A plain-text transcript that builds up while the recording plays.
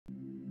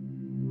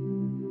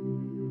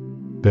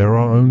There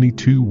are only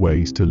two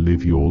ways to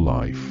live your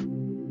life.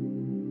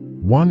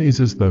 One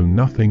is as though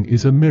nothing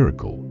is a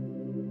miracle.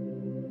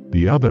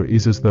 The other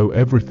is as though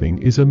everything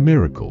is a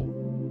miracle.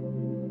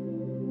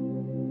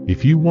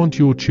 If you want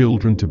your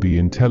children to be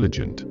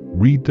intelligent,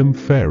 read them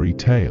fairy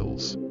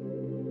tales.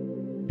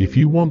 If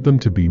you want them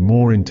to be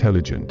more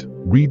intelligent,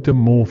 read them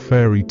more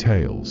fairy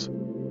tales.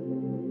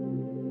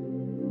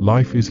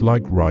 Life is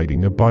like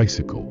riding a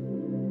bicycle.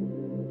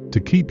 To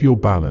keep your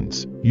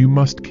balance, you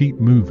must keep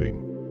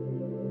moving.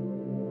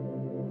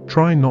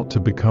 Try not to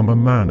become a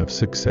man of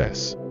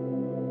success.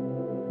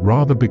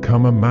 Rather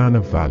become a man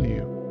of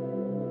value.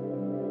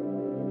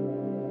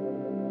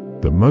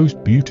 The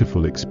most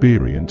beautiful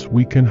experience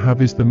we can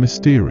have is the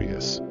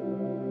mysterious.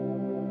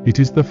 It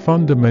is the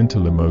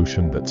fundamental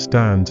emotion that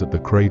stands at the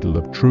cradle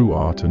of true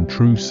art and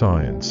true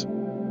science.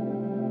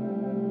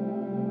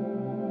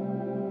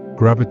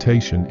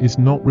 Gravitation is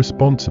not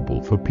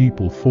responsible for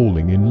people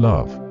falling in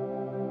love.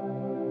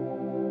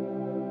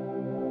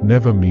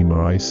 Never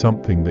memorize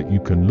something that you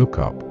can look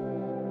up.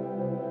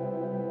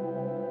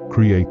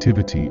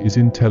 Creativity is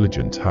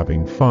intelligence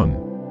having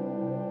fun.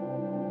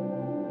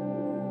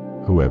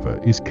 Whoever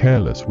is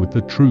careless with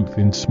the truth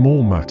in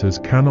small matters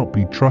cannot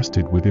be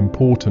trusted with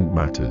important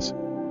matters.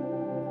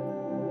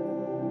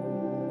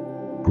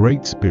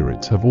 Great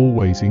spirits have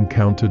always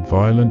encountered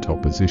violent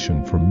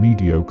opposition from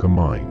mediocre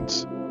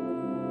minds.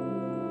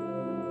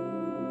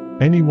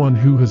 Anyone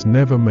who has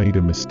never made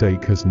a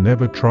mistake has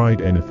never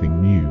tried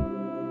anything new.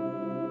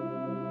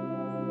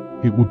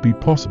 It would be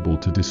possible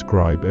to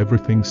describe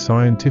everything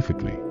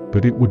scientifically,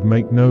 but it would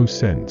make no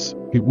sense.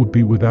 It would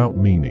be without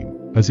meaning,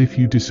 as if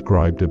you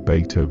described a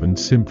Beethoven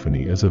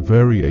symphony as a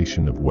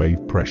variation of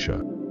wave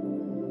pressure.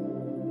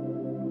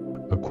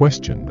 A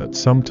question that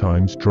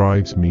sometimes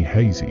drives me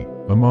hazy: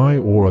 am I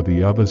or are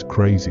the others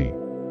crazy?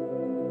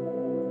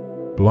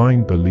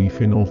 Blind belief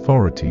in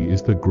authority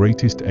is the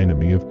greatest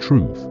enemy of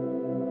truth.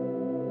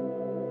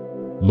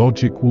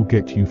 Logic will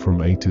get you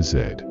from A to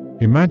Z.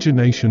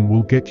 Imagination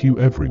will get you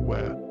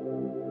everywhere.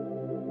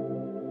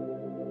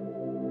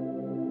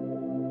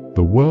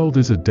 The world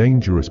is a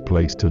dangerous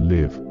place to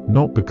live,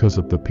 not because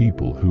of the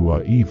people who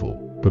are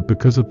evil, but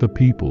because of the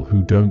people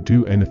who don't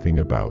do anything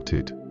about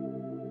it.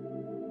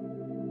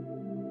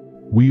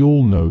 We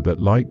all know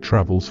that light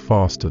travels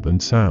faster than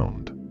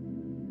sound.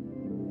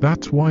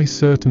 That's why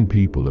certain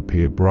people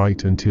appear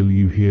bright until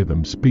you hear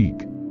them speak.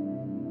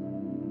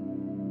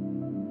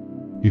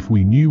 If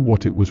we knew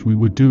what it was we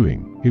were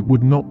doing, it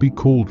would not be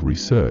called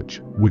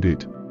research, would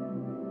it?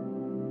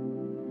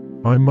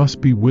 I must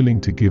be willing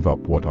to give up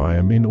what I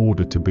am in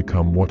order to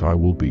become what I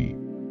will be.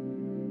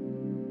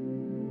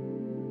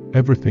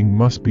 Everything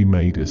must be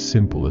made as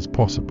simple as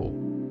possible,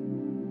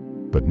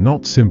 but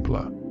not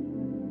simpler.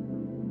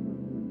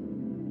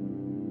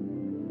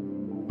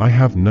 I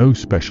have no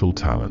special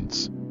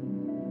talents.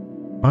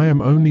 I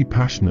am only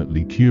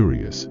passionately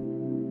curious.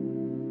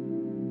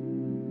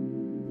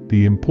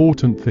 The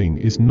important thing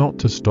is not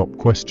to stop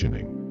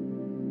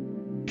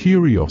questioning.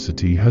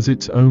 Curiosity has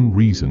its own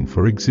reason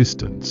for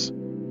existence.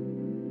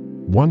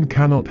 One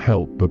cannot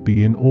help but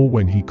be in awe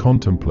when he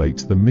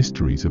contemplates the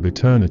mysteries of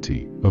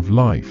eternity, of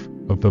life,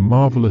 of the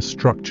marvelous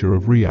structure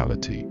of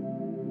reality.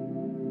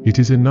 It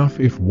is enough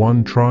if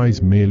one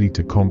tries merely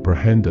to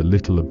comprehend a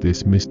little of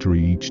this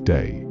mystery each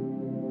day.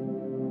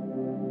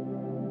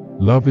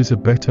 Love is a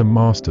better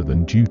master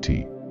than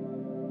duty.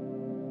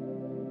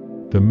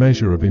 The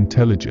measure of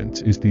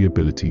intelligence is the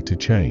ability to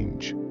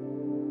change.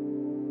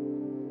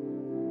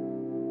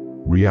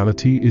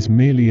 Reality is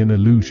merely an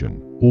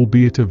illusion,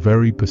 albeit a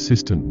very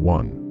persistent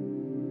one.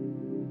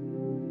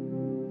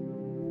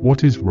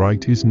 What is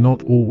right is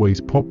not always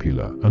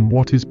popular, and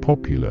what is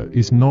popular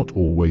is not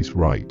always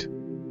right.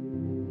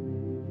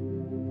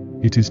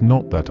 It is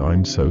not that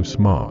I'm so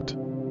smart,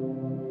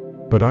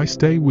 but I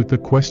stay with the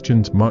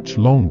questions much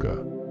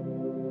longer.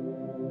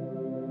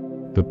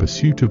 The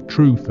pursuit of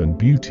truth and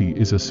beauty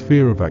is a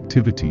sphere of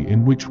activity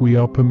in which we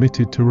are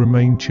permitted to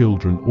remain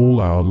children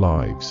all our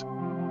lives.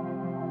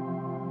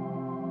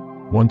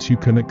 Once you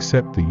can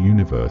accept the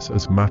universe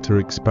as matter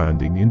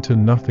expanding into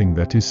nothing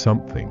that is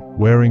something,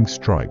 wearing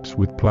stripes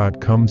with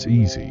plaid comes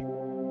easy.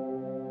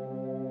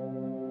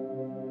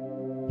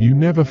 You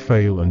never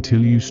fail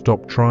until you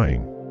stop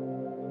trying.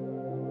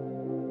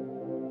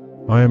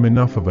 I am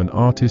enough of an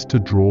artist to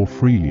draw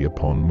freely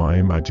upon my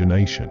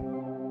imagination.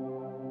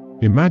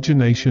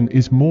 Imagination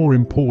is more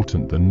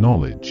important than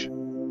knowledge.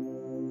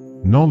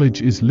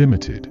 Knowledge is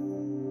limited.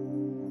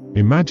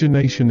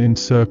 Imagination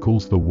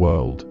encircles the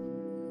world.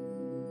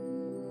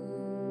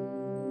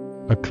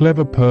 A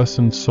clever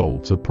person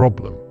solves a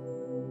problem.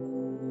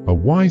 A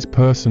wise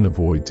person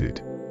avoids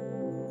it.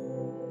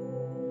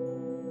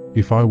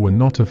 If I were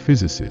not a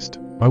physicist,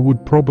 I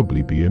would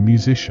probably be a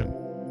musician.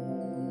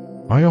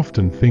 I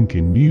often think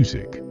in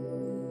music.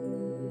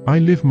 I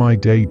live my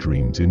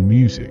daydreams in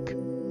music.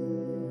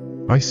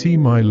 I see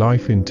my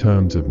life in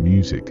terms of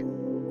music.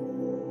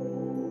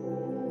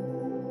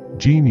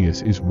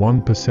 Genius is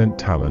 1%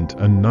 talent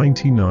and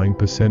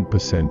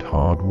 99%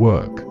 hard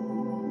work.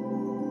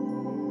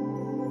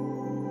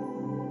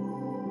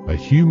 A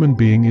human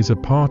being is a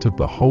part of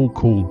the whole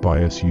called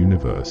by us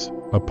universe,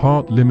 a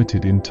part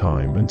limited in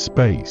time and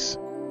space.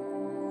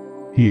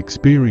 He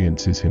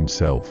experiences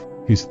himself,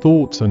 his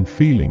thoughts and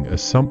feeling as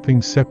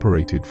something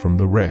separated from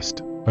the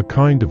rest, a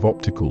kind of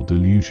optical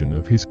delusion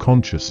of his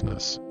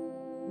consciousness.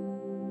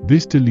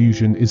 This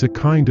delusion is a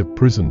kind of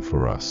prison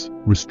for us,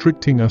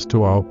 restricting us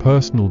to our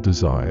personal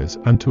desires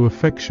and to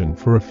affection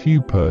for a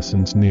few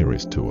persons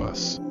nearest to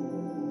us.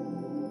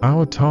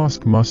 Our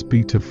task must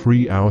be to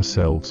free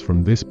ourselves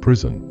from this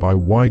prison by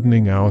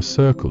widening our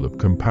circle of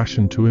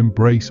compassion to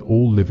embrace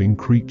all living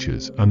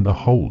creatures and the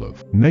whole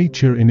of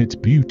nature in its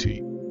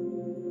beauty.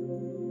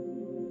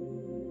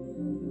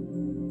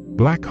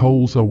 Black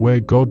holes are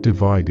where God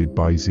divided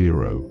by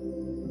zero.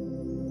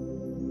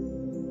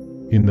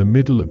 In the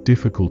middle of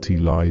difficulty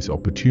lies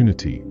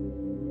opportunity.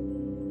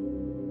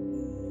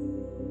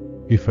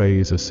 If A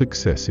is a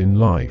success in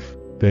life,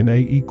 then A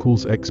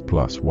equals X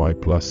plus Y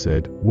plus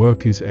Z,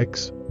 work is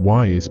X,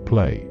 Y is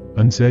play,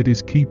 and Z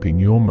is keeping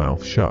your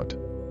mouth shut.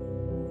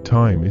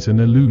 Time is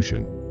an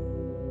illusion.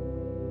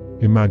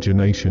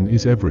 Imagination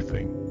is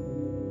everything.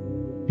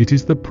 It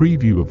is the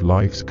preview of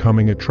life's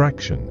coming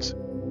attractions.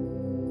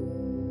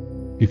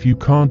 If you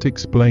can't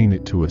explain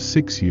it to a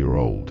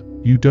 6-year-old,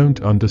 you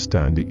don't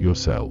understand it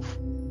yourself.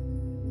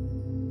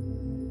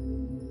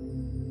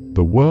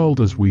 The world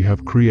as we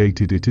have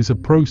created it is a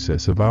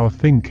process of our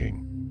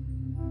thinking.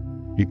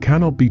 It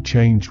cannot be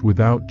changed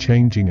without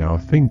changing our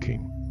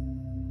thinking.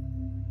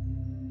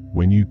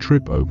 When you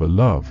trip over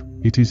love,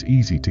 it is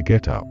easy to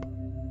get up.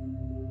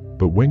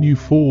 But when you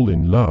fall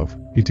in love,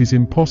 it is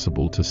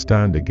impossible to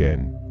stand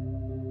again.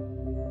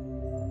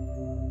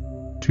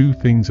 Two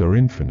things are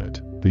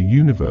infinite, the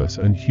universe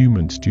and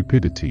human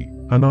stupidity,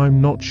 and I'm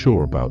not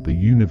sure about the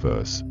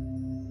universe.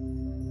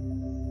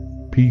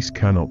 Peace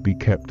cannot be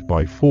kept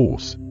by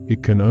force,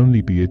 it can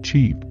only be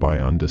achieved by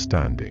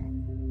understanding.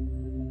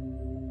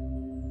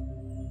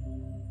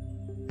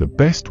 The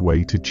best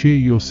way to cheer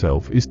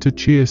yourself is to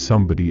cheer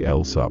somebody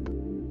else up.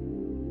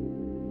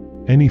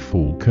 Any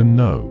fool can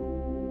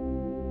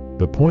know.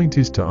 The point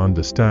is to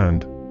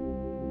understand.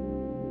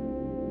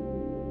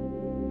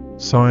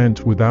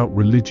 Science without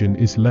religion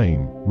is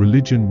lame,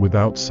 religion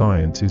without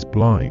science is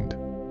blind.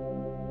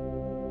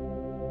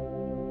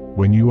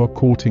 When you are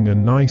courting a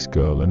nice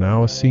girl, an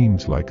hour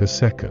seems like a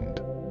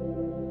second.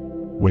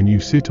 When you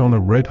sit on a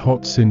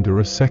red-hot cinder,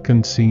 a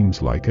second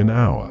seems like an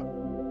hour.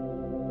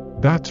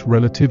 That's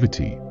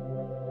relativity.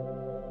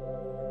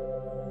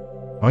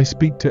 I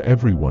speak to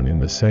everyone in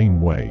the same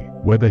way,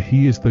 whether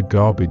he is the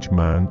garbage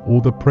man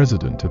or the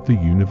president of the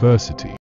university.